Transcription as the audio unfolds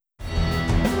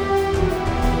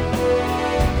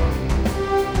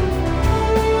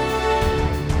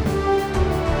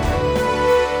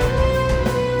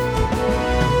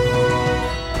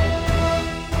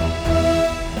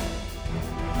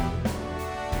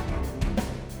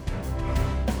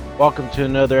Welcome to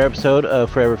another episode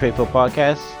of Forever Faithful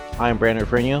Podcast. I'm Brandon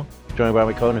Frenio, joined by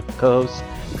my co-host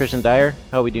Christian Dyer.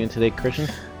 How are we doing today, Christian?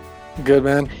 Good,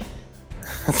 man.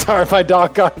 Sorry, my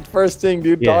dog got it first thing,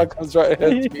 dude. Yeah. Dog comes right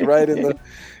to me right in the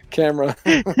camera.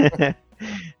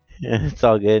 It's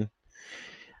all good.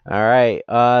 All right,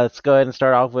 let's go ahead and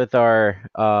start off with our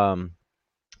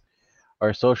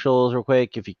socials real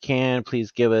quick. If you can, please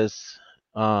give us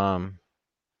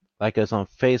like us on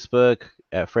Facebook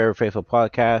at Forever Faithful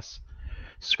Podcast.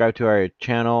 Subscribe to our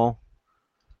channel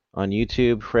on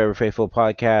YouTube, Forever Faithful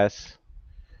Podcast,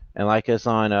 and like us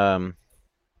on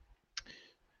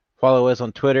follow us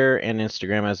on Twitter and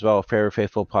Instagram as well, Forever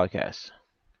Faithful Podcast.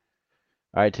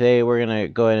 All right, today we're gonna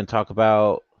go ahead and talk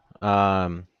about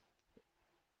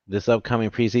this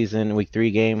upcoming preseason Week 3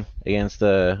 game against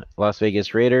the Las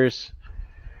Vegas Raiders.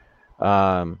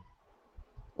 What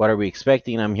are we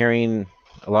expecting? I'm hearing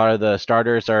a lot of the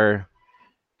starters are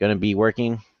going to be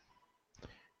working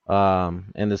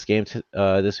in this game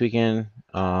this weekend.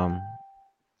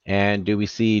 And do we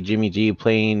see Jimmy G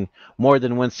playing more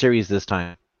than one series this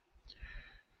time?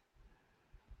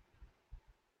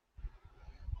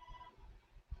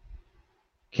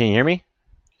 Can you hear me?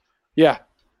 Yeah.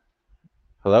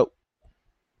 Hello?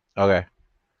 Okay.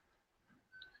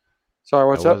 Sorry,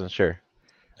 what's I up? wasn't sure.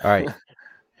 All right.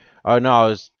 Oh no, I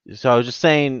was just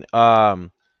saying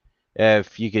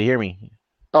if you could hear me.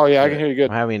 Oh yeah, I can hear you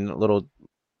good. I'm having a little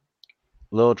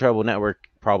trouble network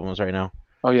problems right now.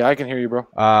 Oh yeah, I can hear you, bro.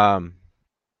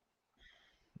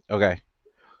 Okay.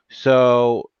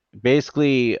 So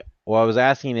basically what I was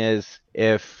asking is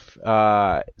if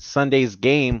Sunday's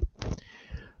game,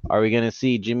 are we going to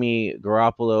see Jimmy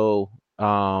Garoppolo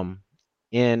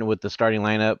in with the starting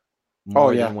lineup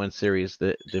more than one series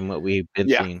than what we've been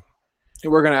seeing?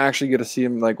 We're gonna actually get to see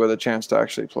him like with a chance to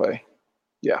actually play.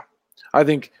 Yeah, I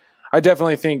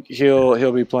definitely think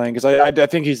he'll be playing because I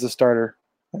think he's the starter.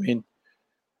 I mean,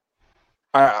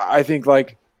 I think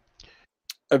like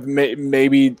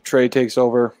maybe Trey takes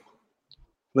over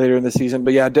later in the season,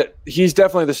 but yeah, he's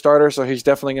definitely the starter, so he's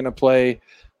definitely going to play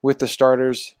with the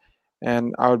starters,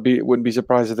 and wouldn't be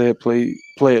surprised if they play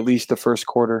at least the first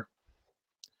quarter.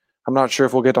 I'm not sure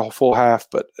if we'll get a full half,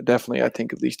 but definitely I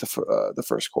think at least the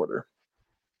first quarter.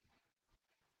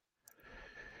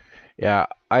 Yeah,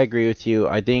 I agree with you.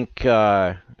 I think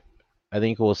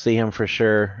we'll see him for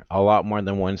sure a lot more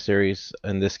than one series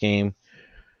in this game.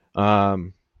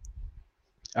 I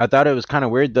thought it was kind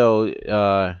of weird though,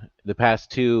 the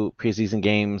past two preseason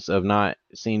games of not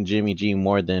seeing Jimmy G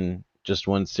more than just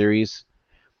one series,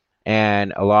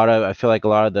 and I feel like a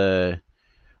lot of the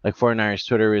 49ers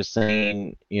Twitter is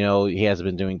saying, he hasn't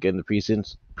been doing good in the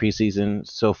preseason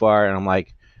so far, and I'm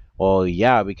like, well,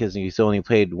 yeah, because he's only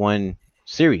played one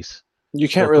series. You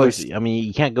can't really. I mean,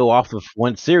 you can't go off of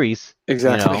one series.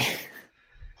 Exactly.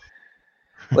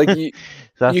 Like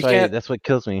that's what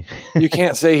kills me. You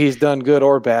can't say he's done good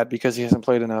or bad because he hasn't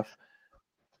played enough.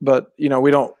 But we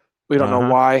don't know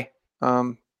why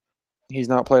he's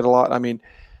not played a lot. I mean,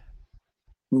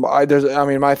 my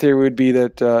theory would be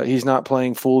that he's not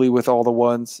playing fully with all the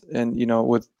ones, and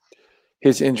with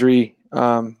his injury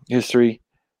history,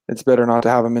 it's better not to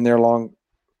have him in there long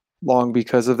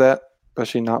because of that.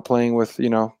 Especially not playing with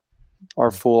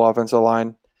our full offensive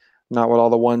line, not with all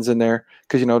the ones in there,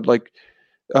 because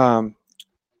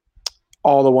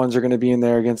all the ones are going to be in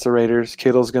there against the Raiders.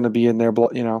 Kittle's going to be in there,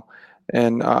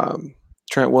 and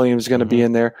Trent Williams is going to be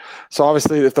in there. So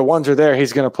obviously, if the ones are there,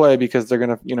 he's going to play because they're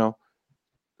going to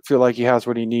feel like he has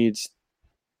what he needs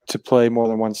to play more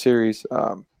than one series.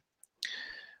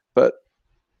 But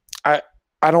I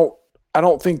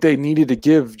don't think they needed to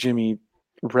give Jimmy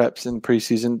reps in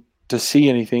preseason to see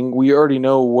anything. We already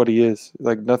know what he is.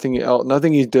 Like nothing he's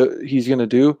going to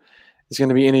do is going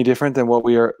to be any different than what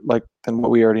we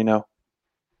already know.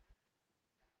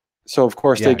 So of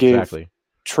course they gave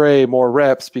Trey more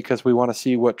reps because we want to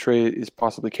see what Trey is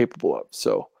possibly capable of.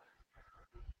 So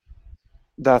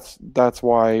that's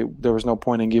why there was no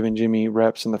point in giving Jimmy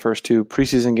reps in the first two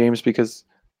preseason games, because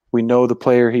we know the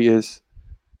player he is.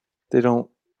 There's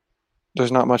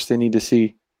not much they need to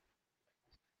see.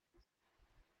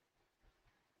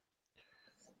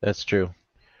 That's true.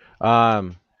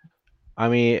 I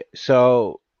ran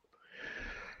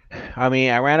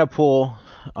a poll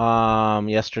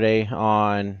yesterday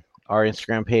on our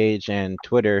Instagram page and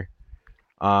Twitter,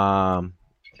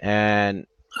 and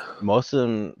most of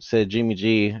them said Jimmy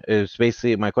G. It was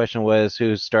basically, my question was,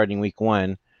 who's starting week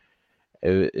 1?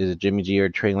 Is it Jimmy G or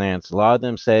Trey Lance? A lot of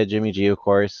them said Jimmy G, of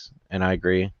course, and I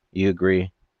agree. You agree.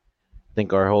 I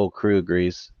think our whole crew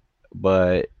agrees.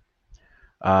 But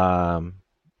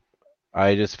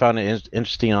I just found it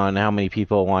interesting on how many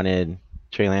people wanted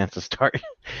Trey Lance to start,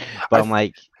 but I I'm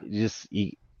like, just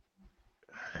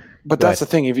But go that's ahead.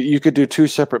 the thing. If you could do two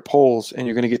separate polls and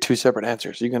you're going to get two separate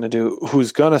answers, you're going to do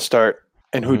who's going to start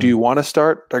and who do Hmm. you want to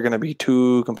start. They're going to be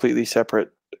two completely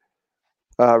separate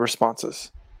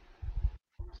responses.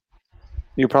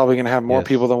 You're probably going to have more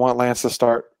people Yes. that want Lance to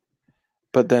start,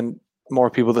 but then more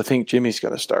people that think Jimmy's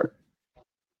going to start.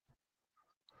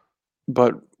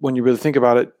 But when you really think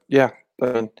about it, yeah,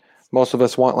 I mean, most of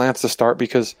us want Lance to start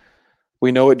because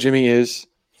we know what Jimmy is.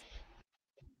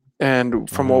 And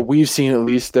from Hmm. what we've seen, at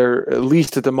least, they're at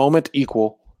least at the moment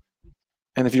equal.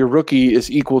 And if your rookie is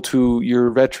equal to your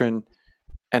veteran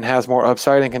and has more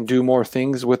upside and can do more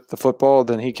things with the football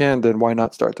than he can, then why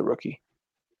not start the rookie?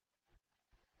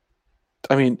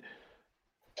 I mean,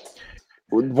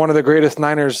 one of the greatest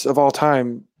Niners of all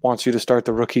time wants you to start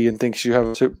the rookie and thinks you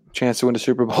have a chance to win the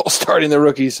Super Bowl starting the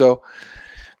rookie. So,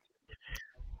 I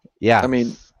Yeah.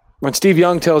 mean, when Steve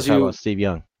Young tells Talk about you, Steve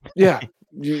Young. yeah,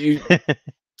 you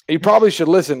probably should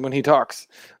listen when he talks.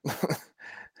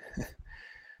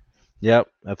 Yep,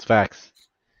 that's facts.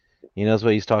 He knows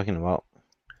what he's talking about.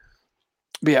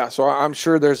 But yeah, so I'm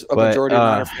sure there's a But majority of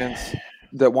Niner fans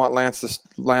that want Lance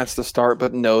to start,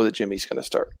 but know that Jimmy's going to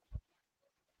start.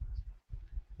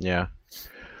 yeah.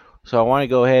 So I want to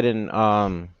go ahead and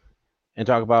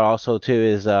talk about also too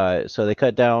is so they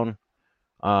cut down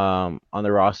on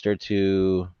the roster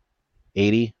to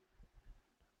 80,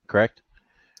 correct?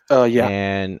 Yeah,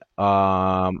 And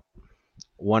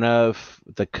one of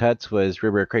the cuts was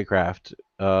Robert Craycraft.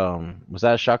 Was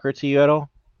that a shocker to you at all?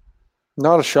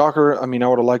 not a shocker. I mean, I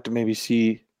would have liked to maybe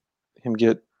see him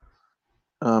get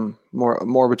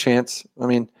more of a chance. I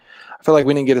mean, I feel like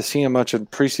we didn't get to see him much in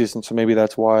preseason, so maybe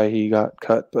that's why he got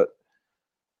cut. But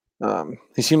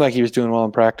he seemed like he was doing well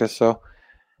in practice. So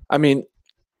I mean,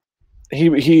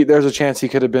 he there's a chance he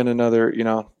could have been another.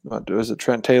 Was it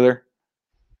Trent Taylor?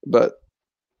 But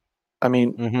I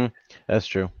mean, Mm-hmm. That's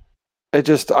true. it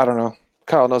just I don't know.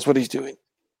 Kyle knows what he's doing.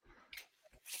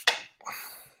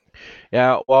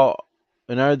 Yeah. Well,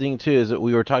 another thing too is that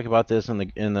we were talking about this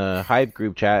in the Hype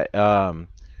group chat. I'm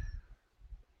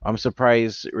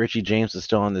surprised Richie James is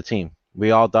still on the team.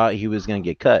 We all thought he was going to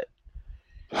get cut.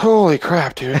 Holy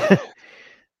crap, dude!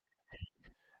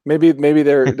 Maybe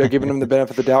they're giving him the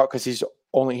benefit of the doubt because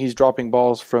he's dropping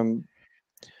balls from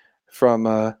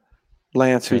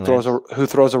Lance Trey Lance. who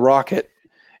throws a rocket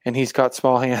and he's got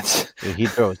small hands. He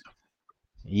throws.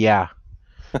 Yeah.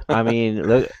 I mean,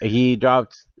 look, he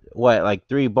dropped what, like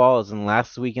 3 balls in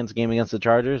last weekend's game against the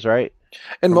Chargers, right?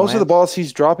 And From most of the Lance. balls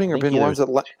he's dropping I are think been either.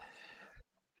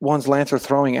 ones Lance are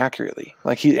throwing accurately.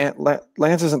 Like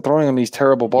Lance isn't throwing them these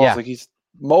terrible balls. Yeah. Like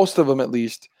most of them at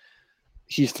least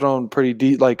he's thrown pretty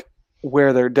deep, like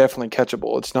where they're definitely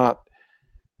catchable. It's not,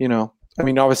 I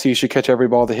mean, obviously you should catch every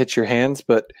ball that hits your hands,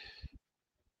 but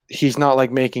he's not like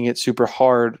making it super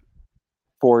hard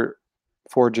for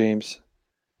James.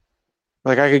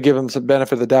 Like I could give him some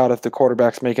benefit of the doubt if the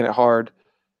quarterback's making it hard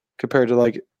compared to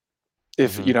like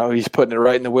if Mm-hmm. he's putting it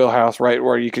right in the wheelhouse, right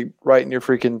where you could right in your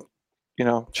freaking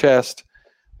chest,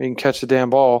 you can catch the damn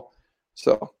ball.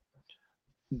 So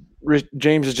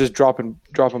James is just dropping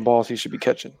balls he should be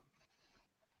catching.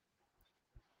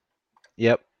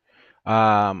 Yep.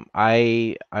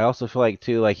 I also feel like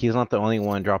too, like he's not the only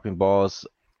one dropping balls.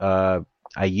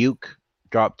 Ayuk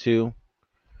dropped 2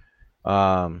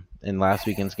 in last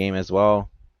weekend's game as well.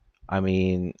 I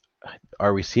mean,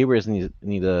 our receivers need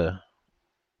to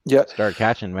Yeah, start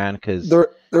catching, man, because the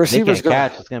they receivers can't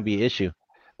catch. It's gonna be an issue.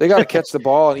 they got to catch the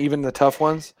ball, and even the tough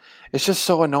ones. It's just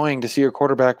so annoying to see your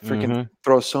quarterback freaking Mm-hmm.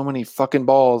 throw so many fucking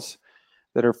balls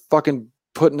that are fucking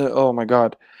putting it. Oh my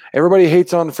god. Everybody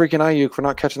hates on freaking Ayuk for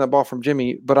not catching that ball from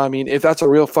Jimmy, but I mean, if that's a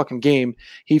real fucking game,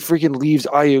 he freaking leaves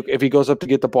Ayuk if he goes up to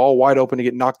get the ball wide open to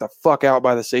get knocked the fuck out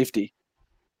by the safety.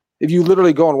 If you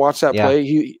literally go and watch that Yeah.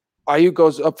 play, Ayuk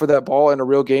goes up for that ball in a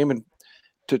real game and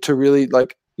to really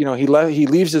like he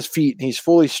leaves his feet and he's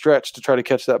fully stretched to try to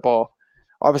catch that ball.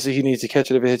 Obviously, he needs to catch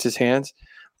it if it hits his hands,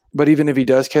 but even if he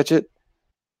does catch it,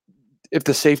 if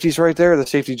the safety's right there, the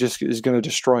safety just is going to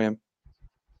destroy him.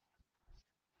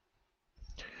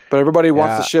 But everybody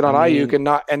wants to Yeah. shit I on Ayuk mean,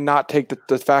 and not take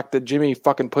the fact that Jimmy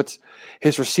fucking puts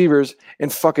his receivers in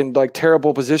fucking like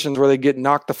terrible positions where they get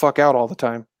knocked the fuck out all the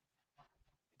time.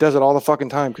 Does it all the fucking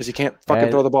time because he can't fucking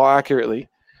and throw the ball accurately.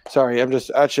 Sorry,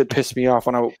 that shit pissed me off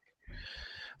when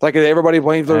like everybody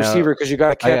blames the uh, receiver because you got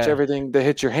to catch I everything that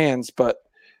hits your hands, but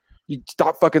you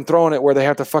stop fucking throwing it where they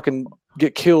have to fucking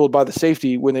get killed by the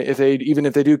safety even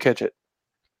if they do catch it.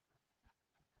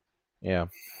 yeah.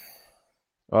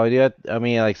 Well, yeah, I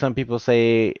mean, like some people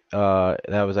say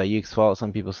that was Ayuk's fault.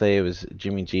 Some people say it was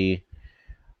Jimmy G.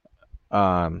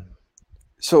 Um,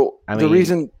 So I mean, the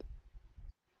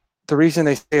reason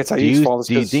they say it's do Ayuk's you fault is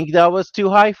do you because, think that was too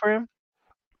high for him?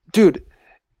 dude,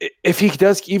 if he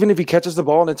does, even if he catches the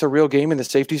ball and it's a real game and the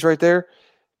safety's right there,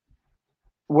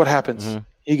 what happens? Hmm.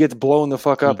 He gets blown the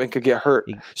fuck up He, and could get hurt.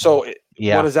 he, So what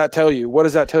yeah, does that tell you? What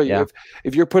does that tell you? yeah,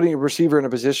 If you're putting a receiver in a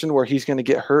position where he's going to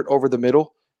get hurt over the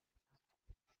middle,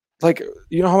 like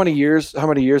you know how many years in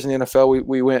the NFL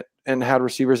we went and had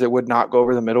receivers that would not go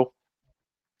over the middle,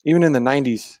 even in the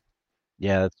 90s.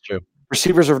 yeah. That's true.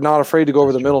 Receivers are not afraid to go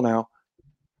over That's the true. middle now.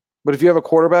 But if you have a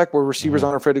quarterback where receivers Hmm.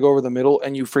 aren't afraid to go over the middle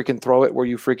and you freaking throw it where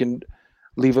you freaking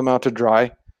leave them out to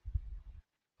dry,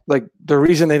 like the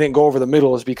reason they didn't go over the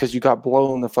middle is because you got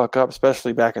blown the fuck up,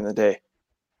 especially back in the day.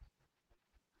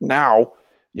 Now,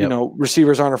 Yep.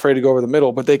 receivers aren't afraid to go over the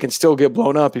middle, but they can still get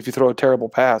blown up if you throw a terrible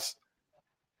pass.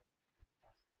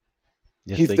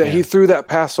 Yes, they He can. threw that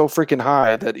pass so freaking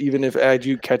high that even if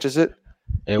Adu catches it,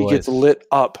 It he gets was. lit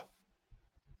up.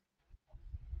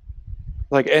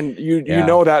 Like, and Yeah.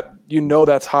 you know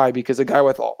that's high because a guy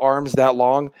with arms that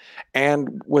long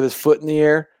and with his foot in the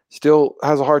air still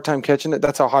has a hard time catching it.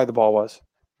 That's how high the ball was.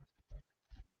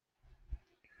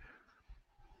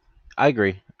 I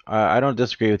agree. I don't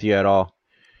disagree with you at all.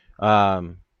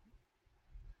 Um,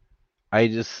 I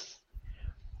just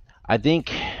I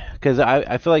think because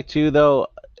I feel like too though.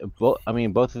 I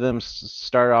mean, both of them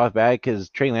started off bad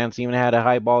because Trey Lance even had a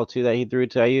high ball too that he threw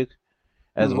to Ayuk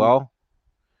as Mm-hmm. well.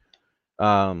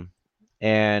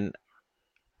 And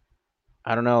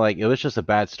I don't know, like it was just a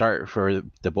bad start for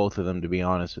the both of them, to be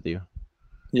honest with you.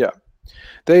 Yeah,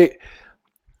 they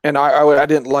and I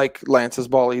didn't like Lance's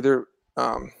ball either.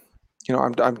 Um,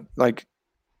 I'm like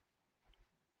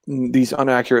these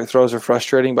inaccurate throws are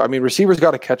frustrating, but I mean receivers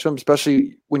got to catch them,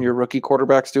 especially when your rookie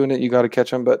quarterback's doing it. You got to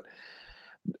catch them, but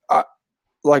I,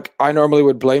 like I normally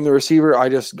would blame the receiver. I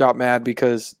just got mad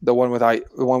because the one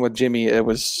with Jimmy, it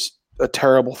was a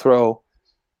terrible throw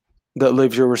that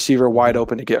leaves your receiver wide Hmm.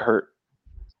 open to get hurt.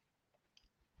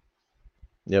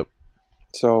 Yep.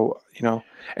 So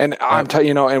and Uh,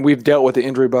 and we've dealt with the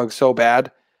injury bug so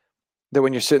bad that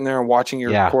when you're sitting there and watching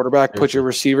your yeah. quarterback put your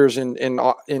Seriously. receivers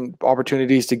in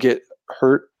opportunities to get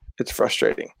hurt, it's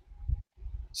frustrating.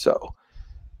 So,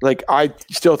 like, I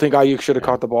still think Ayuk should have Yeah.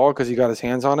 caught the ball because he got his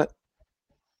hands on it,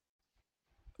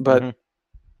 but Hmm.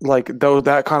 like, though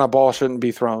that kind of ball shouldn't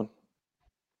be thrown.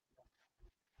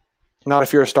 Not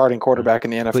if you're a starting quarterback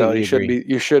in the NFL. Completely agree.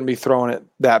 You shouldn't be throwing it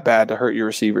that bad to hurt your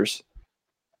receivers.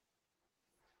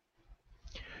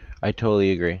 I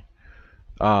totally agree.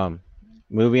 Um,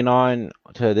 Moving on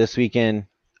to this weekend,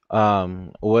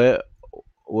 what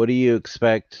do you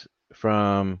expect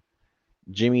from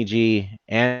Jimmy G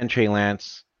and Trey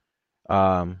Lance,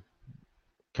 um,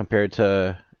 compared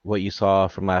to what you saw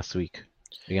from last week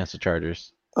against the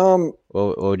Chargers? Um,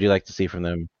 What would you like to see from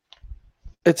them?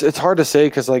 it's hard to say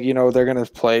because they're gonna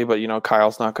play, but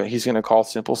Kyle's not gonna. He's gonna call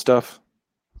simple stuff.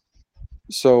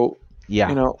 So you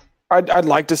Yeah. know, I'd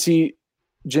like to see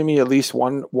Jimmy at least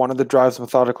one of the drives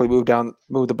methodically move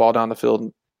the ball down the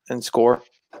field and score,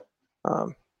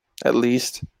 um, at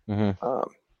least. Hmm. Um,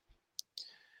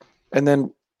 and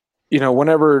then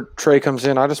whenever Trey comes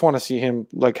in, I just want to see him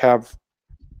like have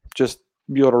just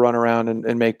be able to run around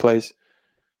and make plays.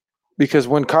 Because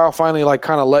when Kyle finally like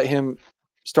kind of let him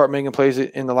start making plays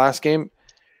in the last game,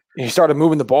 he started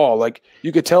moving the ball. Like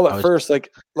you could tell I at was. first,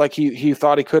 like he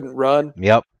thought he couldn't run,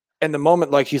 Yep. and the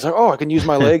moment like he's like, oh, I can use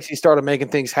my legs, he started making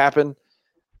things happen,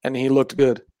 and he looked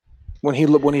good. When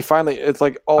he finally, it's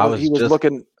like I he was was just.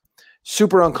 looking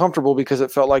super uncomfortable because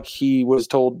it felt like he was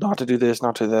told not to do this,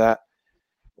 not to do that.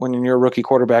 When you're a rookie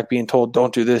quarterback being told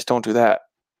don't do this, don't do that,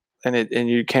 and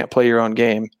you can't play your own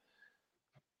game.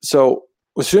 So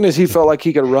as soon as he felt like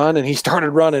he could run and he started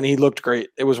running, he looked great.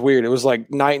 It was weird. It was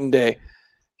like night and day.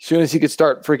 As soon as he could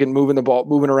start freaking moving the ball,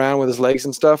 moving around with his legs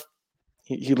and stuff,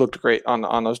 he looked great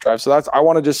on those drives. So I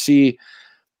want to just see,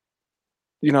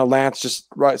 Lance just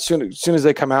right soon as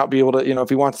they come out, be able to, if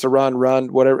he wants to run,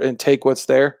 whatever, and take what's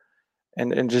there,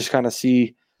 and just kind of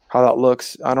see how that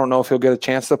looks. I don't know if he'll get a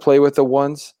chance to play with the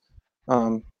ones.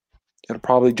 Um, it'll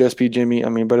probably just be Jimmy. I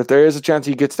mean, but if there is a chance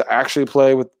he gets to actually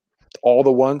play with all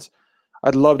the ones,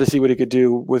 I'd love to see what he could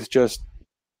do with just,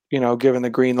 given the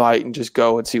green light and just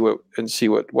go and see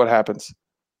what happens.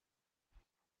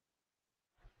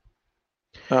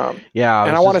 Yeah, I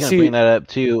And I was want just to gonna bring see. that up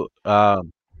too.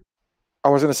 I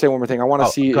was going to say one more thing. I want to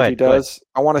Oh, see go if he ahead. Go does.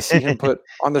 I want to see him put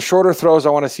on the shorter throws. I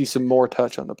want to see some more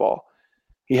touch on the ball.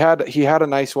 He had a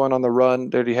nice one on the run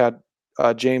that he had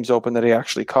James open that he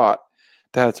actually caught.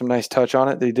 That had some nice touch on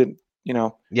it. They didn't.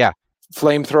 Yeah.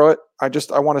 flame throw it.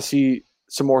 I want to see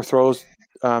some more throws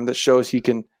that shows he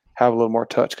can have a little more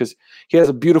touch, because he has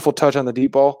a beautiful touch on the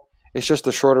deep ball. It's just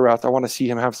the shorter routes. I want to see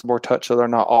him have some more touch, so they're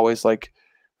not always like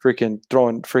freaking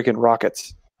throwing freaking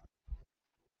rockets.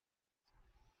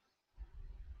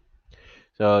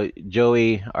 So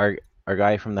Joey, our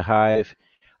guy from the Hive,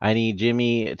 I need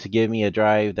Jimmy to give me a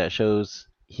drive that shows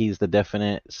he's the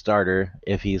definite starter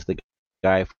if he's the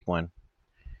guy for one.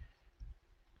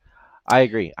 I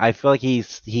agree. I feel like he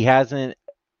hasn't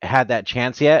had that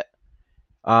chance yet.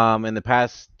 In the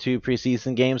past two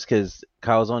preseason games, because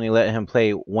Kyle's only let him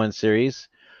play one series.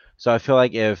 So I feel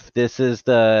like if this is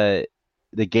the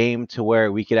game to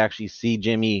where we could actually see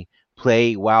Jimmy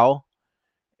play well,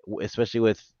 especially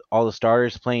with all the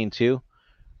starters playing too,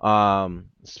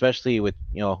 especially with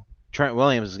Trent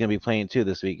Williams is going to be playing too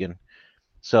this weekend.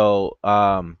 So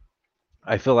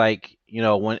I feel like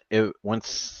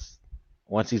once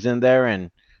he's in there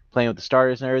and playing with the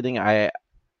starters and everything, I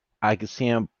could see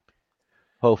him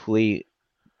hopefully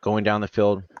going down the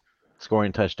field, scoring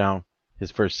a touchdown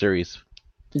his first series.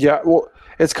 Yeah, well,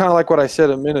 it's kind of like what I said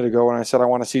a minute ago when I said I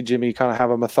want to see Jimmy kind of have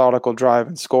a methodical drive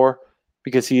and score,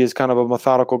 because he is kind of a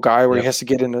methodical guy where he Yep. has to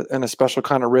get in a special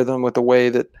kind of rhythm with the way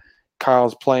that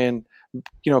Kyle's playing,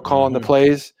 calling the Mm-hmm.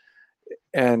 plays,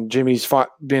 and Jimmy's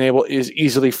is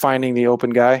easily finding the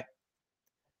open guy.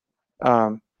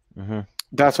 Mm-hmm.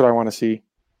 That's what I want to see.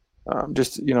 I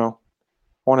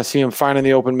want to see him finding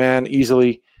the open man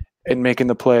easily and making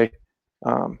the play.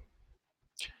 I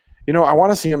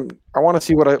want to see him. I want to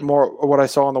see what I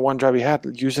saw on the one drive he had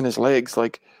using his legs.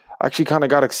 Like, I actually kind of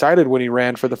got excited when he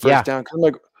ran for the first down. I'm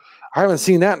like, I haven't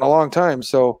seen that in a long time.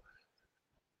 So,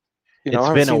 I It's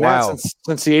haven't been a seen that while.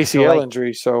 since the I feel ACL like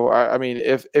injury. So, I mean,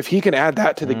 if he can add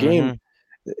that to the game,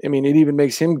 mhm, I mean, it even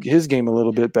makes his game a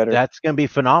little bit better. that's gonna be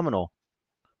phenomenal.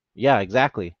 Yeah,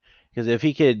 exactly. Because if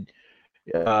he could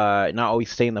not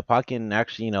always stay in the pocket and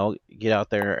actually get out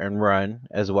there and run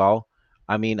as well,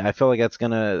 I mean, I feel like that's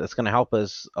gonna help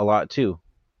us a lot too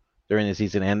during the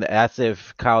season. And that's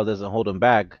if Kyle doesn't hold him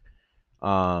back.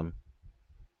 Um,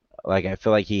 like I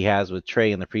feel like he has with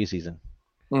Trey in the preseason.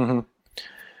 hmm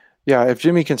Yeah, if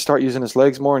Jimmy can start using his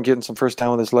legs more and getting some first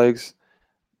down with his legs,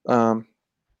 um,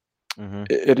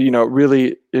 Mm-hmm.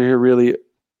 really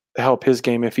help his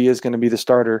game if he is going to be the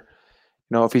starter.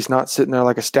 If he's not sitting there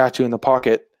like a statue in the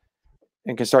pocket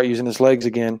and can start using his legs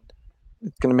again,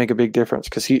 it's going to make a big difference,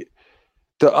 because the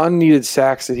unneeded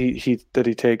sacks that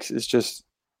he takes is just.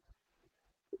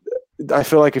 I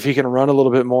feel like if he can run a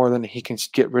little bit more, then he can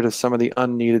get rid of some of the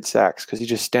unneeded sacks, because he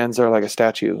just stands there like a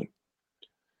statue.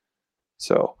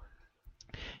 So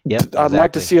Yep, I'd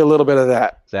like to exactly, see a little bit of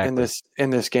that in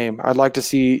exactly. this game. I'd like to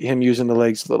see him using the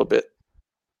legs a little bit.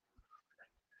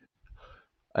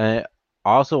 I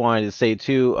also wanted to say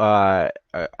too,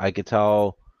 I could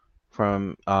tell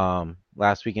from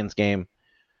last weekend's game,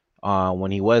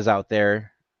 when he was out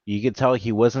there, you could tell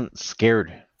he wasn't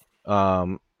scared,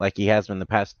 like he has been the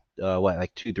past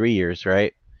like 2 3 years,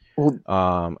 right?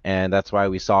 Well, And that's why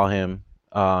we saw him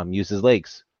use his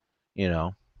legs, you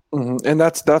know. and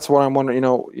that's what I'm wondering.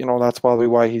 That's probably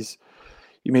why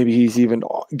maybe he's even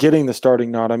getting the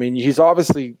starting nod. I mean, he's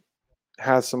obviously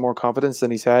has some more confidence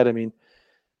than he's had. I mean,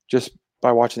 just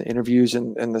by watching the interviews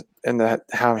and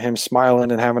how him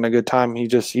smiling and having a good time, he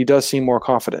does seem more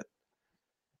confident.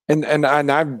 And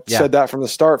I've Yeah. said that from the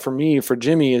start. For me, for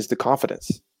Jimmy, is the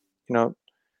confidence. You know,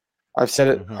 I've said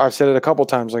it. Hmm. I've said it a couple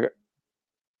times. Like,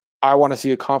 I want to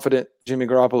see a confident Jimmy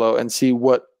Garoppolo and see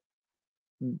what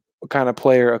kind of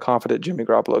player a confident Jimmy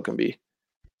Garoppolo can be.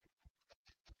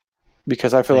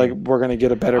 Because I feel like Same. we're going to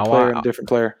get a better I player want, and a different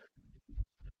player.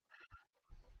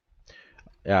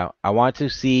 yeah, I want to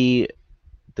see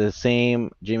the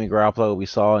same Jimmy Garoppolo we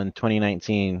saw in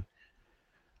 2019,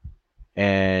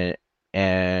 and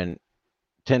and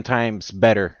 10 times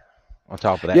better on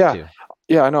top of that Yeah, too,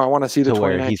 yeah, I know. I want to see to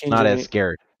where he's not as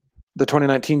scared. The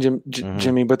 2019 Hmm.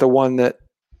 Jimmy, but the one that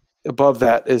above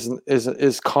that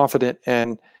is confident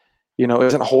and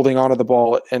isn't holding onto the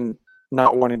ball and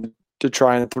not wanting to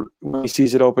try and when he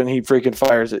sees it open, he freaking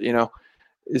fires it.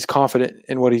 Is confident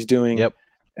in what he's doing Yep.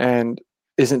 and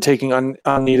isn't taking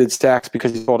unneeded stacks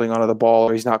because he's holding onto the ball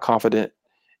or he's not confident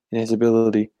in his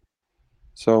ability.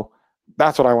 So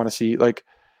that's what I want to see. Like,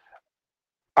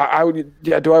 I would,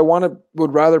 yeah.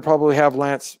 Would rather probably have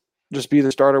Lance just be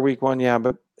the starter week one, yeah.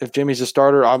 But if Jimmy's a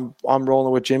starter, I'm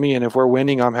rolling with Jimmy, and if we're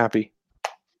winning, I'm happy.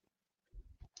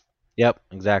 Yep.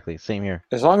 Exactly. Same here.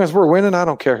 As long as we're winning, I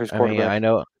don't care who's I mean, quarterback. I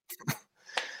know.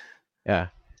 Yeah.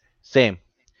 Same.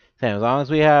 Same. As long as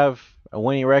we have a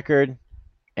winning record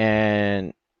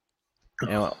and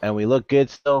and we look good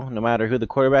still, no matter who the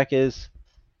quarterback is,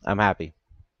 I'm happy.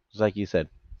 Just like you said.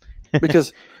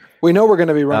 because we know we're going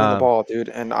to be running the um. ball, dude,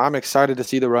 and I'm excited to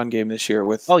see the run game this year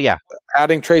with Oh yeah.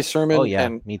 adding Trey Oh Sermon yeah.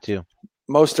 and Me too.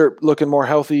 Mostert looking more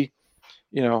healthy,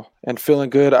 and feeling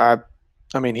good. I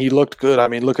mean, he looked good. I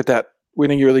mean, look at that. We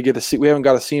didn't really get to see. We haven't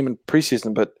got to see him in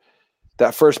preseason, but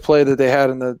that first play that they had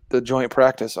in the joint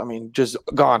practice, I mean, just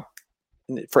gone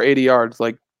for 80 yards.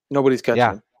 Like nobody's catching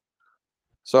Yeah. him.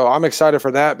 So I'm excited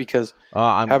for that because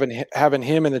I'm. having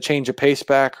him and the change of pace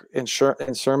back in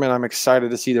Sermon, I'm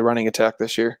excited to see the running attack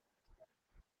this year.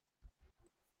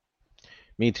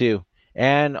 Me too.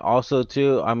 And also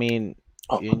too, I mean,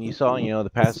 Oh, and you saw, the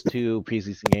past two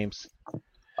preseason games.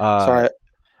 Uh, sorry,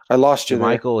 I lost you there.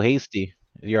 JaMycal Hasty.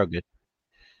 You're all good.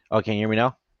 Oh, can you hear me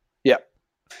now? Yeah,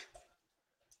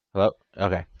 Hello.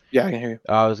 Okay. yeah, I can hear you.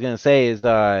 I was gonna say is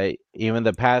even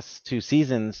the past two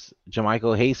seasons,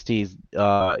 JaMycal Hasty's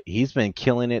he's been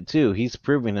killing it too. He's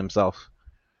proving himself.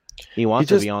 He He wants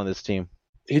to just be on this team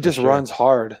he for just sure. runs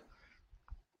hard.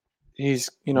 He's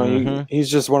Mm-hmm.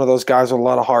 he's just one of those guys with a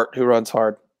lot of heart who runs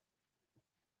hard.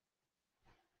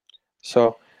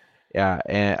 So Yeah,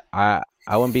 and I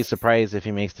wouldn't be surprised if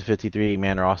he makes the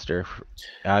 53-man roster.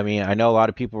 I mean, I know a lot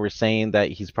of people were saying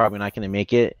that he's probably not going to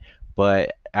make it,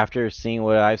 but after seeing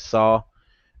what I saw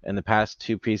in the past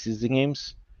two preseason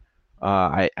games,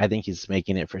 I think he's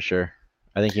making it for sure.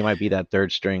 I think he might be that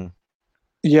third string.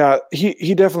 yeah,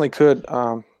 he definitely could.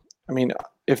 I mean,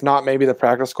 if not, maybe the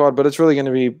practice squad, but it's really going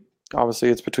to be obviously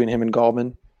it's between him and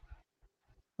Gallman.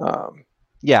 Um,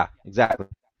 Yeah, exactly.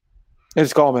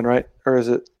 it's Gallman, right? Or is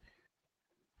it?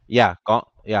 Yeah,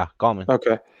 Gallman.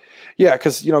 Okay, yeah,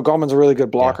 because Gallman's a really good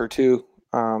Yeah. blocker too.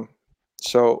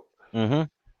 So Mm-hmm.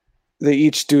 they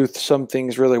each do some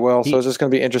things really well. So He it's just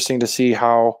going to be interesting to see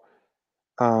how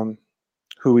um,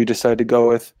 who we decide to go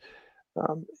with.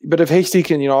 But if Hasty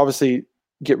can, obviously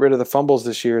get rid of the fumbles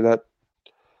this year, that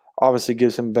obviously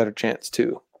gives him a better chance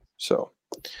too. So,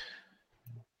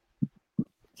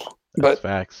 That's but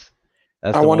facts.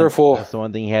 That's I the wonder one. if we'll, That's the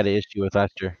one thing he had an issue with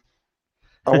last year.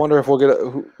 I wonder if we'll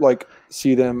get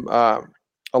see them a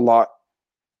lot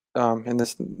in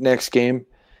this next game,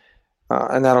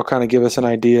 and that'll kind of give us an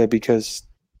idea because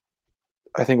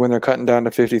I think when they're cutting down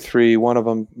to 53, one of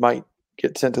them might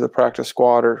get sent to the practice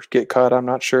squad or get cut. I'm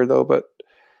not sure though, but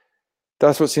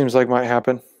that's what seems like might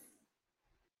happen.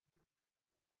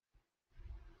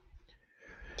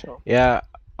 So Yeah,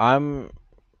 I'm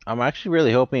I'm actually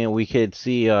really hoping we could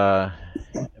see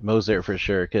Mozart for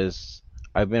sure because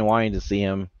I've been wanting to see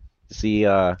him, to see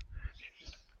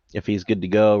if he's good to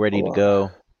go, ready to hold on,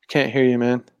 go. can't hear you,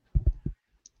 man.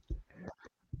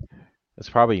 It's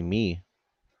probably me.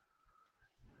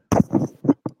 Can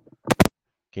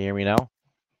you hear me now?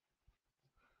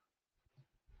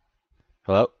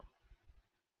 Hello?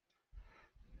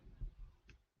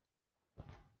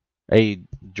 Hey,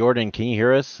 Jordan, can you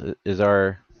hear us? Is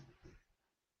our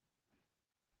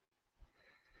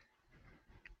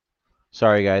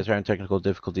Sorry guys, we're having technical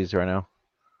difficulties right now.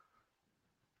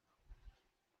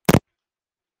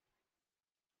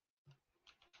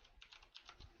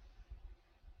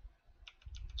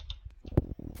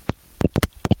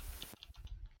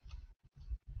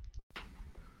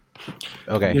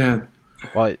 Okay. Yeah,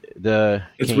 Well, it's can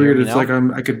you hear weird. me It's like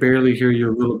now? I could barely hear you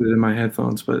a little bit in my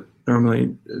headphones, but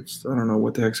normally I don't know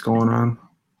what the heck's going on.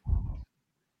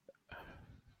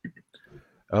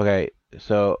 Okay.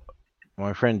 So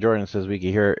my friend Jordan says he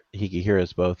could hear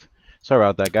us both. Sorry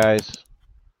about that, guys.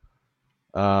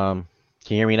 Can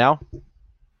you hear me now?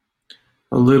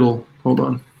 A little. Hold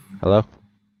on. Hello?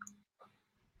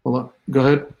 Hold on. Go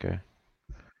ahead. Okay.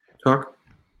 Talk.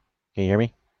 Can you hear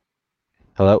me?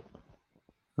 Hello?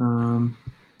 Um,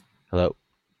 Hello?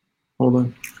 hold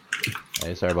on.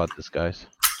 Hey, sorry about this, guys.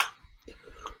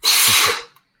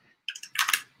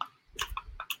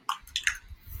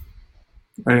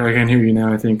 I can hear you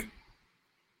now, I think.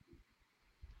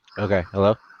 Okay,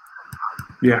 hello?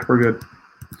 Yeah, we're good.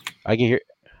 I can hear.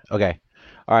 Okay.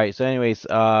 All right. So, anyways,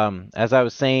 as I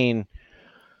was saying,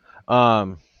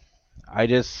 um, I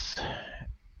just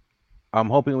I'm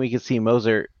hoping we can see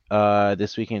Mozart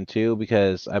this weekend too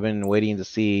because I've been waiting to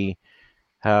see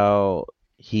how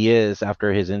he is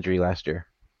after his injury last year.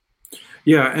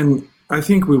 Yeah, and I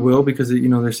think we will because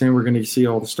they're saying we're going to see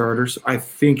all the starters. I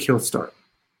think he'll start.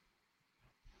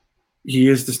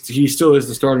 He still is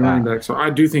the starting running back, so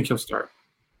I do think he'll start.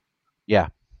 Yeah.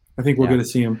 I think we're Yeah. going to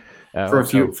see him Oh,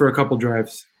 for a couple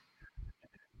drives.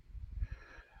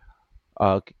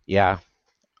 yeah.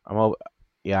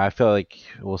 Yeah, I feel like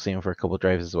we'll see him for a couple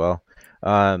drives as well.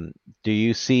 Do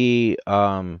you see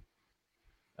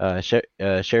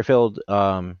Sherfield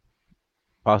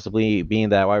possibly being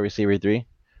that wide receiver 3?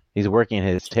 He's working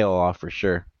his tail off for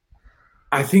sure.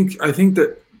 I think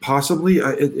that possibly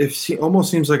almost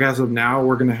seems like as of now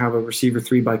we're going to have a receiver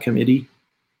 3 by committee,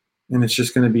 and it's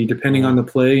just going to be depending on the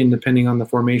play and depending on the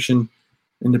formation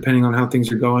and depending on how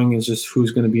things are going is just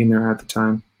who's going to be in there at the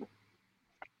time.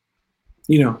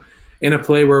 In a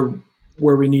play where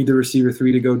we need the receiver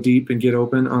 3 to go deep and get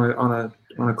open on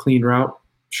a clean route,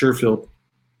 Sherfield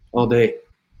all day.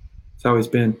 It's always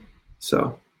been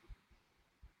so.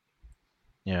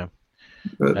 Yeah.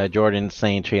 Jordan's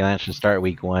saying Trey Lance should start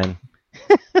week 1.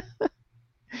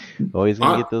 Always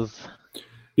gonna get those.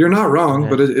 You're not wrong,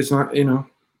 but it's not.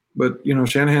 But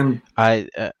Shanahan. I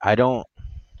don't.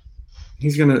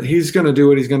 He's gonna do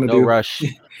what he's gonna do. No rush.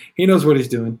 He knows what he's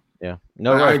doing. Yeah.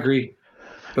 I agree.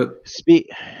 But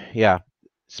speaking he'll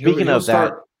of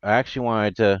that, I actually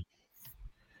wanted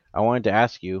to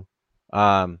ask you.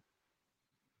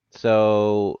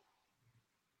 So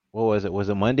what was it? Was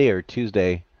it Monday or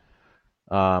Tuesday?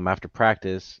 After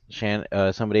practice,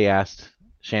 somebody asked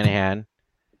Shanahan,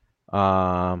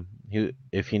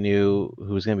 if he knew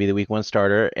who was going to be the week 1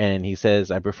 starter, and he says,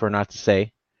 "I prefer not to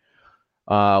say."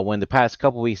 When the past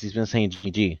couple weeks he's been saying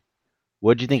GG.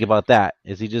 What do you think about that?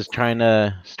 Is he just trying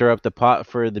to stir up the pot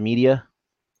for the media?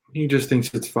 He just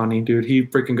thinks it's funny, dude. He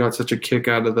freaking got such a kick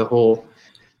out of the whole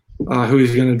who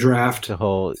he's going to draft the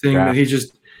whole thing. Draft. That he's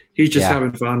just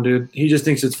having fun, dude. He just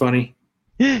thinks it's funny.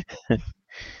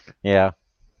 Yeah.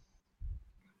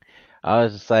 I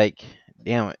was just like,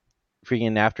 damn it.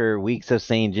 Freaking after weeks of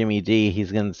saying Jimmy G,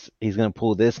 he's gonna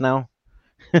pull this now.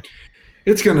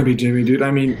 It's gonna be Jimmy, dude.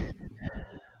 I mean,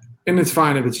 and it's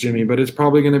fine if it's Jimmy, but it's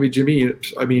probably gonna be Jimmy.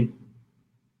 I mean,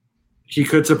 he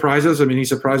could surprise us. I mean, he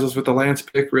surprised us with the Lance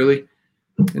pick, really,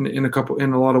 in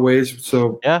a lot of ways.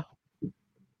 So yeah,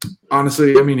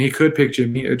 honestly, I mean, he could pick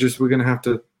Jimmy. We're gonna have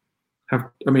to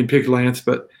pick Lance,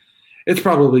 but it's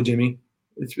probably Jimmy.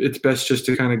 It's best just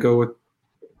to kind of go with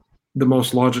the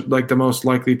most the most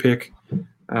likely pick.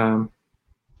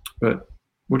 But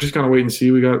we'll just kind of wait and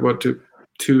see. We got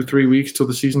 2-3 weeks till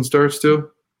the season starts still.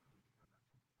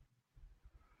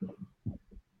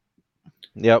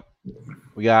 Yep.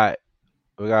 We got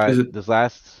this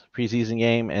last preseason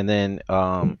game, and then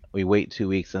we wait 2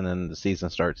 weeks, and then the season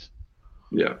starts.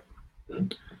 Yeah.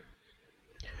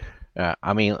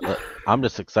 I mean, I'm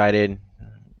just excited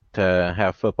to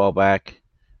have football back.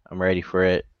 I'm ready for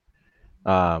it.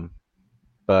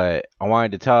 But I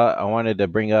wanted to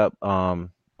bring up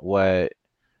what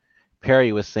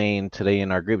Perry was saying today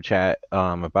in our group chat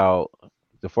about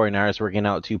the 49ers working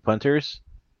out 2 punters.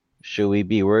 Should we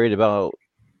be worried about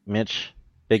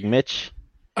Big Mitch?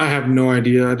 I have no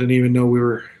idea. I didn't even know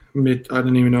I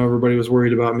didn't even know everybody was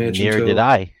worried about Mitch. Neither did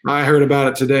I. I heard about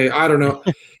it today. I don't know.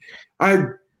 I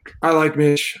like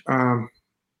Mitch. I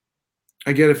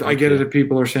get it if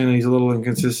people are saying that he's a little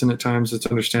inconsistent at times. It's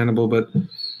understandable, but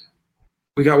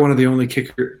we got one of the only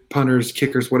punters,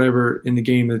 kickers, whatever in the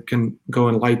game that can go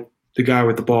and light the guy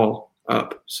with the ball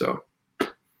up. So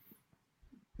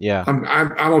yeah,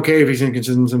 I'm okay if he's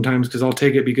inconsistent sometimes because I'll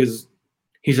take it because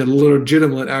he's a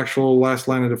legitimate actual last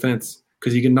line of defense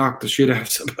because he can knock the shit out of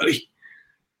somebody.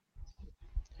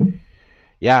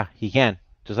 Yeah, he can.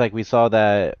 Just like we saw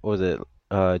that, what was it,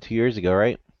 2 years ago,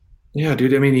 right? Yeah,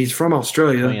 dude. I mean, he's from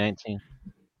Australia. 2019.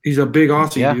 He's a big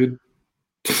Aussie, dude.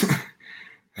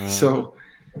 So,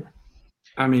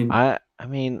 I mean, I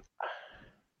don't know.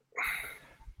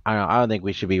 I don't think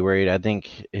we should be worried. I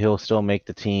think he'll still make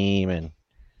the team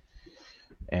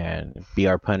and be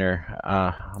our punter.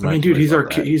 Dude, he's our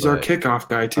kickoff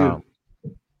guy too.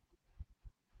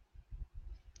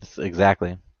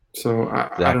 Exactly. So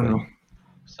I don't know.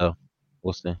 So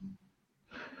we'll see.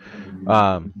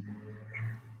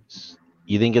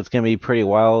 You think it's gonna be pretty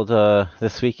wild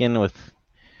this weekend with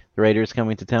the Raiders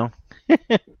coming to town?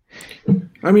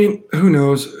 I mean, who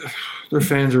knows? Their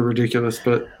fans are ridiculous,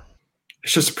 but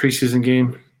it's just a preseason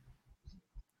game.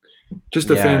 Just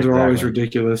the fans are always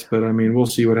ridiculous, but I mean, we'll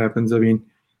see what happens. I mean,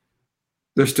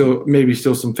 there's maybe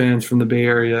still some fans from the Bay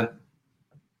Area,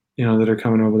 that are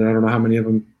coming over there. I don't know how many of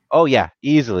them. Oh yeah,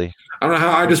 easily. I don't know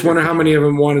how. I just wonder how many of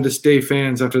them wanted to stay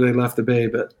fans after they left the Bay,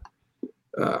 but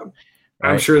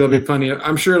I'm sure there'll be plenty.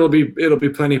 I'm sure it'll be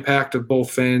plenty packed of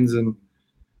both fans, and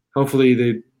hopefully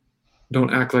they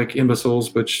don't act like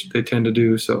imbeciles, which they tend to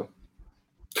do. So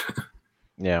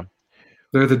yeah,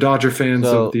 they're the Dodger fans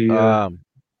of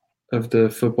the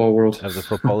football world, of the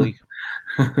football league.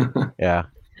 Yeah.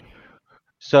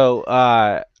 So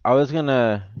I was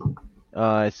gonna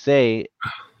say,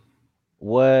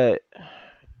 what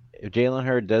if Jalen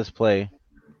Hurd does play?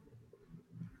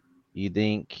 You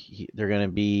think they're gonna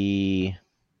be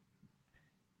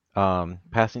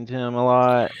passing to him a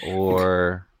lot,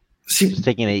 or just See,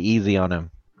 taking it easy on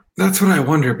him? that's what I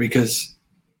wonder because,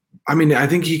 I mean, I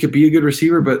think he could be a good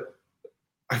receiver, but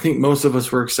I think most of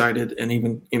us were excited, and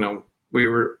even we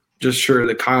were just sure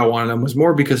that Kyle wanted him was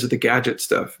more because of the gadget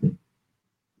stuff.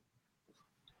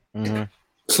 Mm-hmm.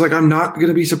 So like, I'm not going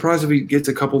to be surprised if he gets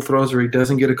a couple throws or he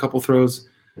doesn't get a couple throws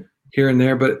here and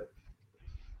there. But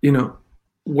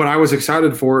what I was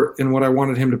excited for and what I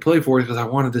wanted him to play for is because I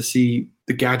wanted to see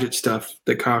the gadget stuff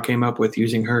that Kyle came up with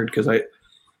using Hurd because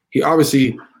he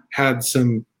obviously had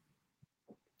some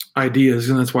ideas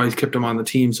and that's why he's kept him on the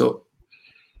team. So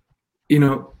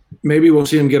maybe we'll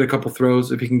see him get a couple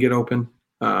throws if he can get open.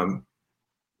 We're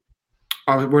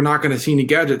not going to see any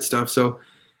gadget stuff, so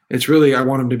it's really I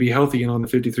want him to be healthy and on the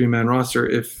 53-man roster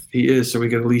if he is, so we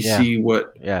can at least see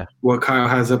what Kyle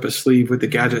has up his sleeve with the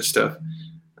gadget stuff.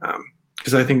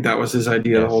 Because I think that was his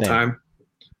idea the whole time.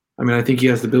 I mean, I think he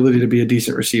has the ability to be a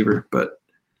decent receiver, but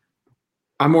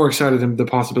I'm more excited in the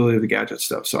possibility of the gadget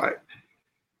stuff. So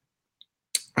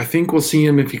I think we'll see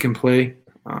him if he can play,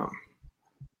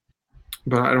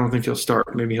 but I don't think he'll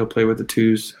start. Maybe he'll play with the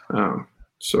twos.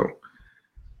 So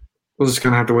we'll just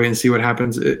kind of have to wait and see what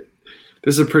happens.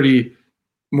 This is definitely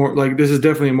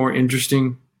a more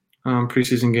interesting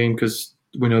preseason game because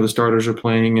we know the starters are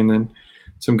playing, and then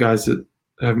some guys that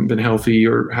haven't been healthy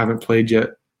or haven't played yet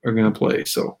are going to play.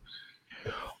 So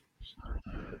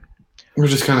we're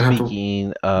just kind of have to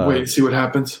wait and see what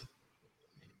happens.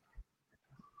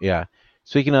 Yeah.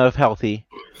 Speaking of healthy,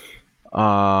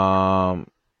 Tart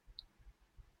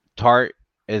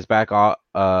is back on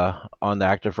the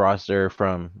active roster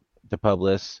from the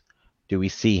Publis. Do we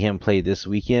see him play this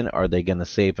weekend? Or are they going to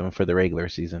save him for the regular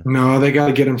season? No, they got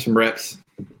to get him some reps.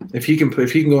 If he can play,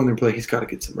 if he can go in there and play, he's got to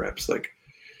get some reps. Like,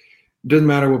 it doesn't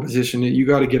matter what position you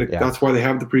got to get. That's why they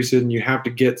have the preseason. You have to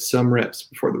get some reps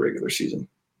before the regular season.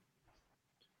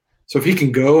 So if he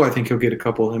can go, I think he'll get a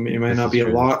couple. I mean, it might not be a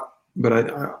lot, but I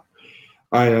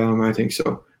think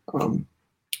so.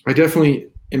 I definitely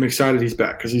am excited he's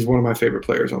back because he's one of my favorite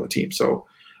players on the team. So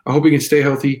I hope he can stay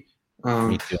healthy.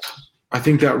 Me too. I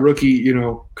think that rookie,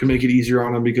 could make it easier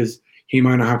on him because he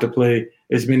might not have to play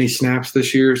as many snaps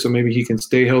this year. So maybe he can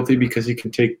stay healthy because he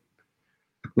can take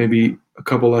maybe a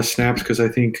couple less snaps because I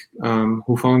think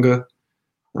Hufanga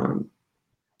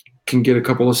can get a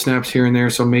couple of snaps here and there.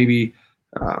 So maybe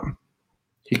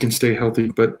he can stay healthy.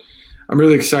 But I'm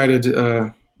really excited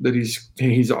that he's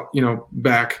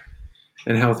back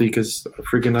and healthy because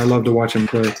I love to watch him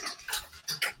play.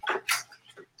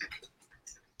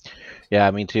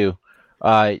 Yeah, me too.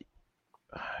 What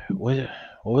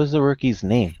was the rookie's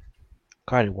name?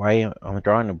 God, why I'm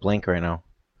drawing a blank right now.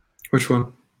 Which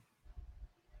one?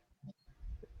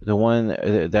 The one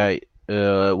that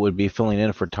would be filling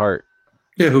in for Tart.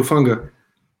 Yeah, Hufanga.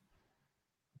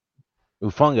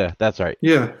 Ufunga, that's right.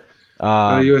 Yeah.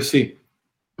 USC.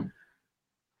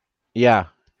 Yeah.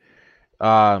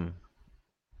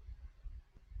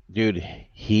 Dude,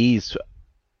 he's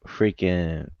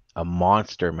freaking a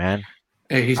monster, man.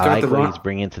 Hey, he's got what he's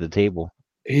bringing to the table.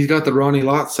 He's got the Ronnie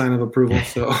Lott sign of approval,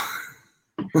 so.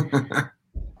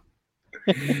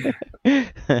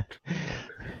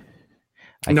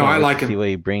 I like him. See what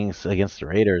he brings against the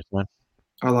Raiders, man.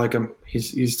 I like him.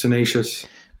 He's tenacious.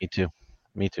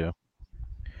 Me too.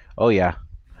 Oh yeah.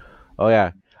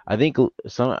 I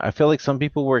feel like some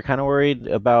people were kind of worried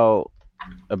about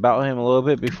him a little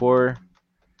bit before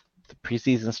the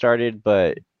preseason started,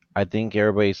 but I think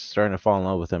everybody's starting to fall in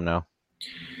love with him now.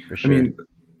 For sure. I mean,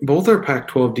 both our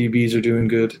Pac-12 DBs are doing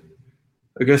good.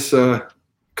 I guess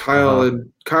Kyle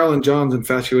and John's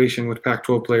infatuation with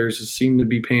Pac-12 players seem to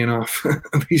be paying off,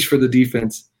 at least for the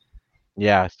defense.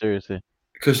 Yeah, seriously.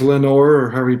 Because Lenore, or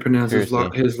however you pronounce his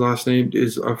last name,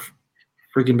 is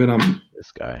freaking been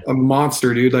this guy a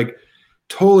monster, dude. Like,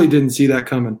 totally didn't see that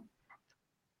coming.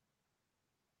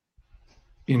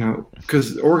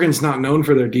 Because Oregon's not known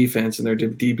for their defense and their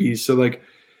DBs. So, like,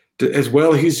 as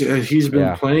well he's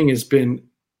been playing has been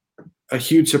a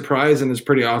huge surprise and is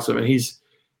pretty awesome. And he's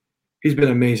been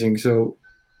amazing. So,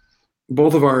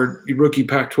 both of our rookie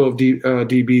Pac-12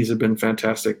 DBs have been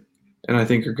fantastic, and I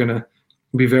think are going to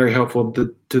be very helpful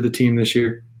to the team this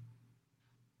year.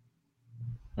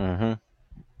 Mm-hmm.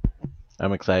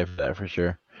 I'm excited for that for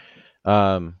sure.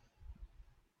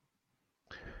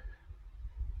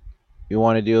 You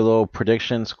want to do a little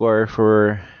prediction score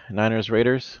for Niners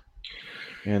Raiders?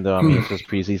 And it's just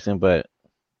preseason, but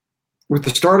with the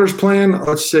starters plan,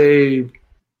 let's say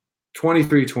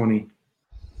 23-20.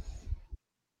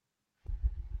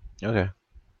 Okay.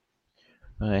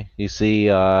 You see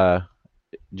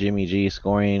Jimmy G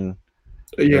scoring?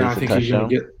 Yeah, I think he's going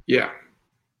to get. Yeah.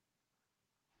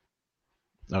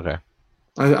 Okay.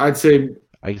 I'd say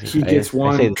I he gets I say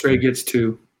one, Trey gets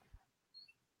two.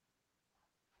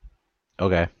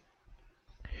 okay.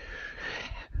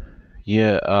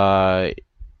 Yeah.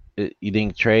 You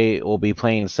think Trey will be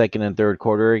playing second and third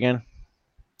quarter again?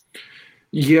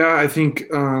 Yeah, I think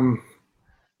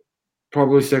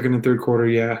probably second and third quarter.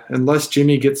 Yeah, unless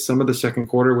Jimmy gets some of the second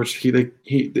quarter, which he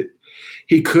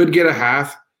could get a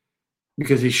half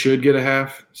because he should get a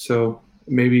half. So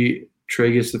maybe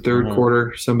Trey gets the 3rd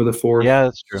quarter, some of the fourth. Yeah,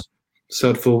 that's true.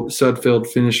 Sudfeld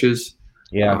finishes.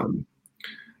 Yeah.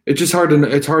 It's just hard to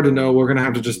know. We'll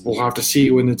have to see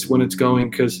when it's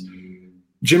going, because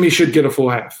Jimmy should get a full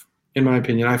half, in my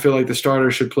opinion. I feel like the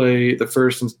starters should play the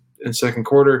first and second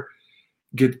quarter,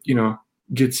 get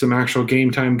some actual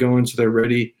game time going so they're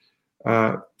ready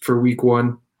for week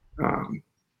 1.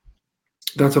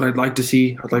 That's what I'd like to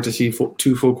see. I'd like to see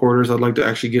 2 full quarters. I'd like to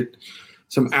actually get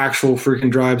some actual freaking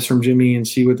drives from Jimmy and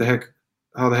see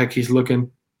how the heck he's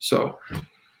looking. So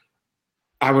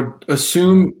I would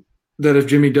assume that if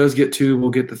Jimmy does get 2,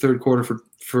 we'll get the 3rd quarter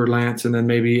for Lance, and then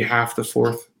maybe half the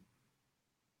 4th.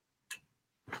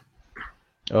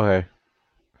 Okay.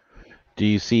 Do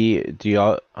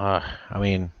y'all? I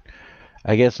mean,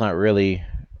 I guess not really.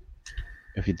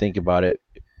 If you think about it,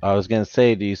 I was gonna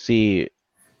say, do you see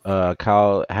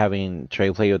Kyle having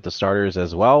Trey play with the starters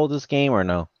as well this game, or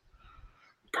no?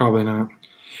 Probably not.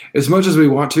 As much as we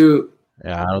want to.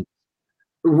 Yeah.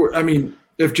 I mean,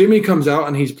 if Jimmy comes out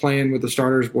and he's playing with the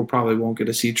starters, we'll probably won't get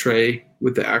to see Trey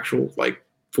with the actual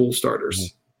full starters.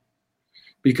 Mm-hmm.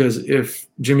 Because if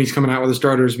Jimmy's coming out with the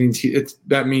starters,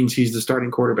 that means he's the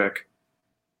starting quarterback.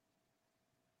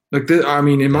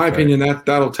 In my opinion,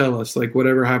 that'll tell us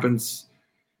whatever happens,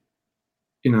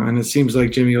 and it seems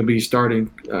like Jimmy will be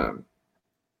starting.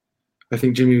 I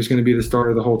think Jimmy was going to be the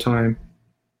starter the whole time,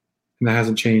 and that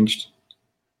hasn't changed.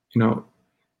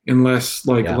 Unless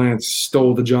Lance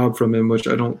stole the job from him, which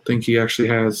I don't think he actually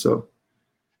has. So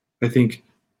I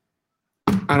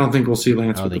don't think we'll see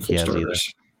Lance with the full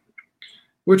starters.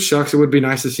 Which sucks. It would be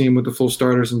nice to see him with the full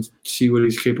starters and see what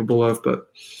he's capable of, but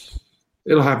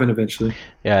it'll happen eventually.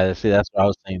 Yeah, see, that's what I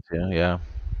was saying too. Yeah.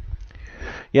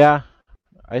 Yeah,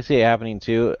 I see it happening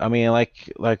too. I mean,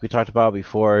 like we talked about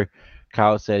before,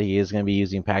 Kyle said he is going to be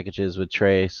using packages with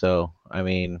Trey, so I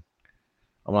mean,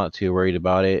 I'm not too worried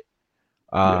about it.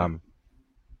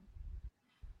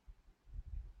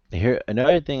 Here,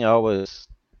 another thing I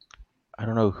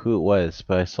don't know who it was,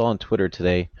 but I saw on Twitter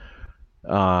today.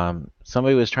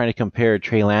 Somebody was trying to compare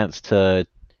Trey Lance to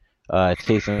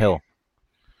Taysom Hill.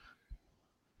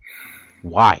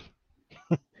 Why?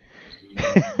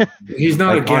 He's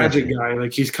not a gadget guy.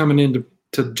 He's coming in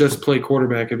to just play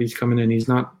quarterback. If he's coming in, he's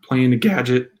not playing a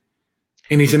gadget.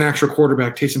 And he's an actual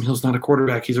quarterback. Taysom Hill's not a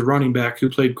quarterback. He's a running back who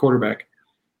played quarterback.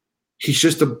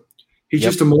 He's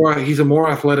a more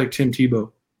athletic Tim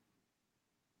Tebow.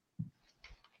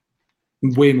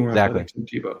 Way more athletic Tim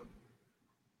Tebow.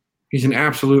 He's an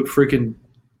absolute freaking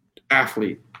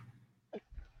athlete.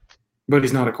 But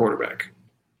he's not a quarterback.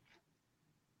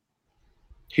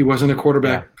 He wasn't a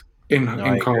quarterback in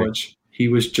college. He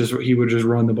would just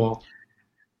run the ball.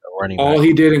 All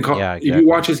he did in college. Exactly. If you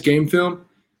watch his game film,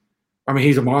 I mean,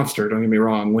 he's a monster. Don't get me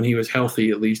wrong. When he was healthy,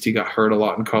 at least he got hurt a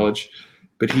lot in college,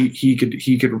 but he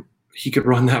could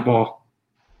run that ball.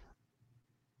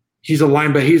 He's a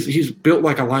linebacker. He's built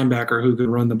like a linebacker who could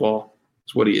run the ball.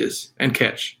 That's what he is, and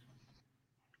catch.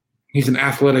 He's an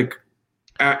absolute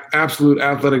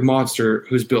athletic monster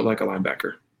who's built like a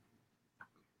linebacker.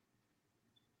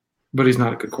 But he's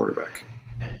not a good quarterback.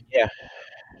 Yeah.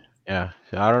 Yeah.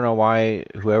 I don't know why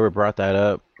whoever brought that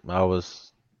up,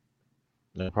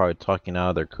 they're probably talking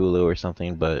out of their culo or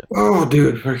something, but oh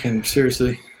dude, freaking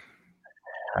seriously.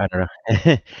 I don't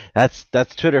know.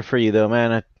 That's Twitter for you though,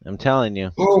 man. I'm telling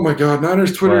you. Oh my god,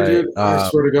 Niners Twitter, dude. I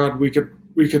swear to God, we could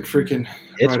freaking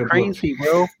it's crazy,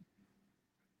 bro.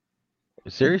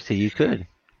 Seriously, you could.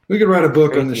 We could write a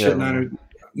book on the shit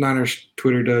Niners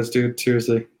Twitter does, dude.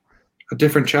 Seriously. A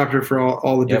different chapter for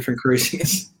all the different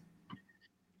craziness.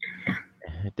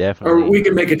 Definitely. Or we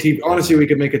could make we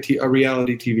could make a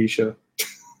reality TV show.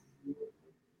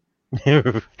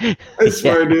 I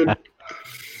swear, dude.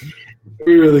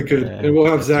 We really could. And we'll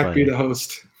have Zach be the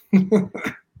host.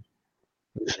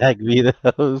 Zach be the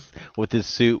host with his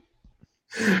suit.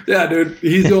 Yeah, dude.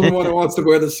 He's the only one who wants to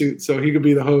wear the suit, so he could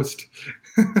be the host.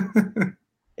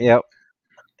 Yep,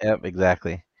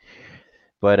 exactly.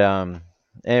 But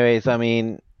anyways, I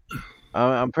mean,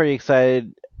 I'm pretty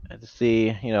excited to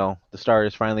see the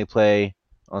starters finally play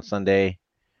on Sunday.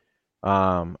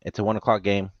 It's a 1:00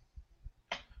 game,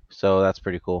 so that's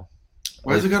pretty cool.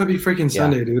 Why does it gotta be freaking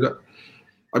Sunday, dude?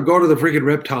 I'm going to the freaking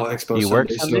Reptile Expo You work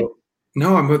Sunday? So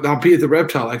no, I'll be at the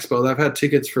Reptile Expo. I've had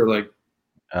tickets for like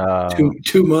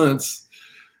 2 months,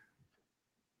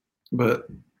 but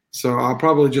so I'll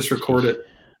probably just record it.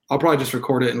 I'll probably just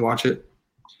record it and watch it.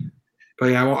 But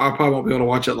yeah, I probably won't be able to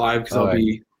watch it live because I'll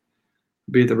be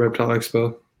at the Reptile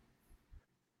Expo.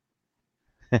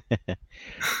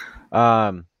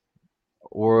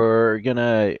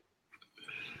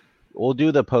 We'll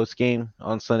do the post game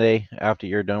on Sunday after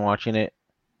you're done watching it.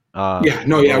 We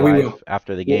will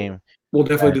after the game. We'll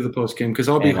definitely do the post game because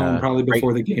I'll be home probably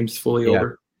before the game's fully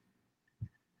over.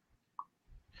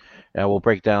 Yeah, we'll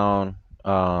break down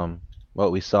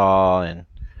what we saw and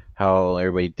how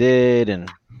everybody did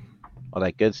and all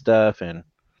that good stuff and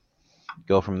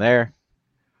go from there.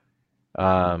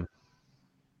 But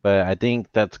I think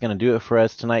that's going to do it for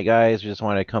us tonight, guys. We just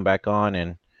wanted to come back on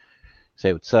and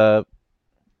say what's up,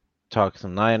 talk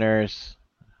some Niners,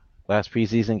 last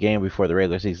preseason game before the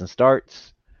regular season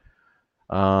starts.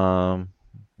 And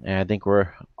I think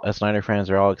us Niner fans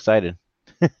are all excited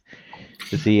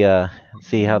to see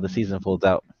how the season folds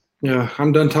out. Yeah,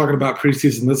 I'm done talking about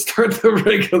preseason. Let's start the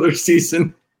regular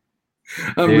season.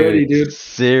 I'm ready, dude.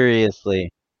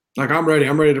 Seriously. Like I'm ready.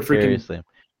 I'm ready to freaking. Seriously.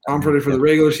 I'm ready for the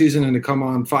regular season and to come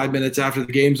on 5 minutes after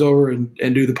the game's over and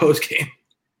do the post game.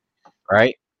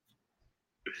 Right.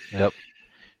 Yep.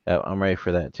 I'm ready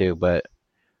for that too. But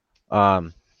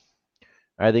I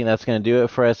think that's going to do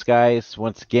it for us, guys.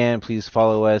 Once again, please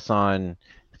follow us on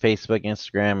Facebook,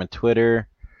 Instagram, and Twitter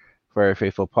for our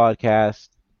Faithful Podcast.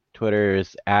 Twitter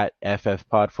is at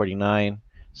FFPod49.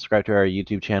 Subscribe to our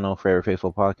YouTube channel for our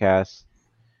Faithful Podcast.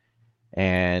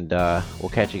 And we'll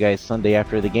catch you guys Sunday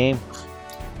after the game.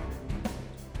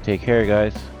 Take care,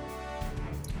 guys.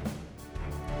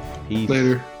 Peace.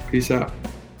 Later. Peace out.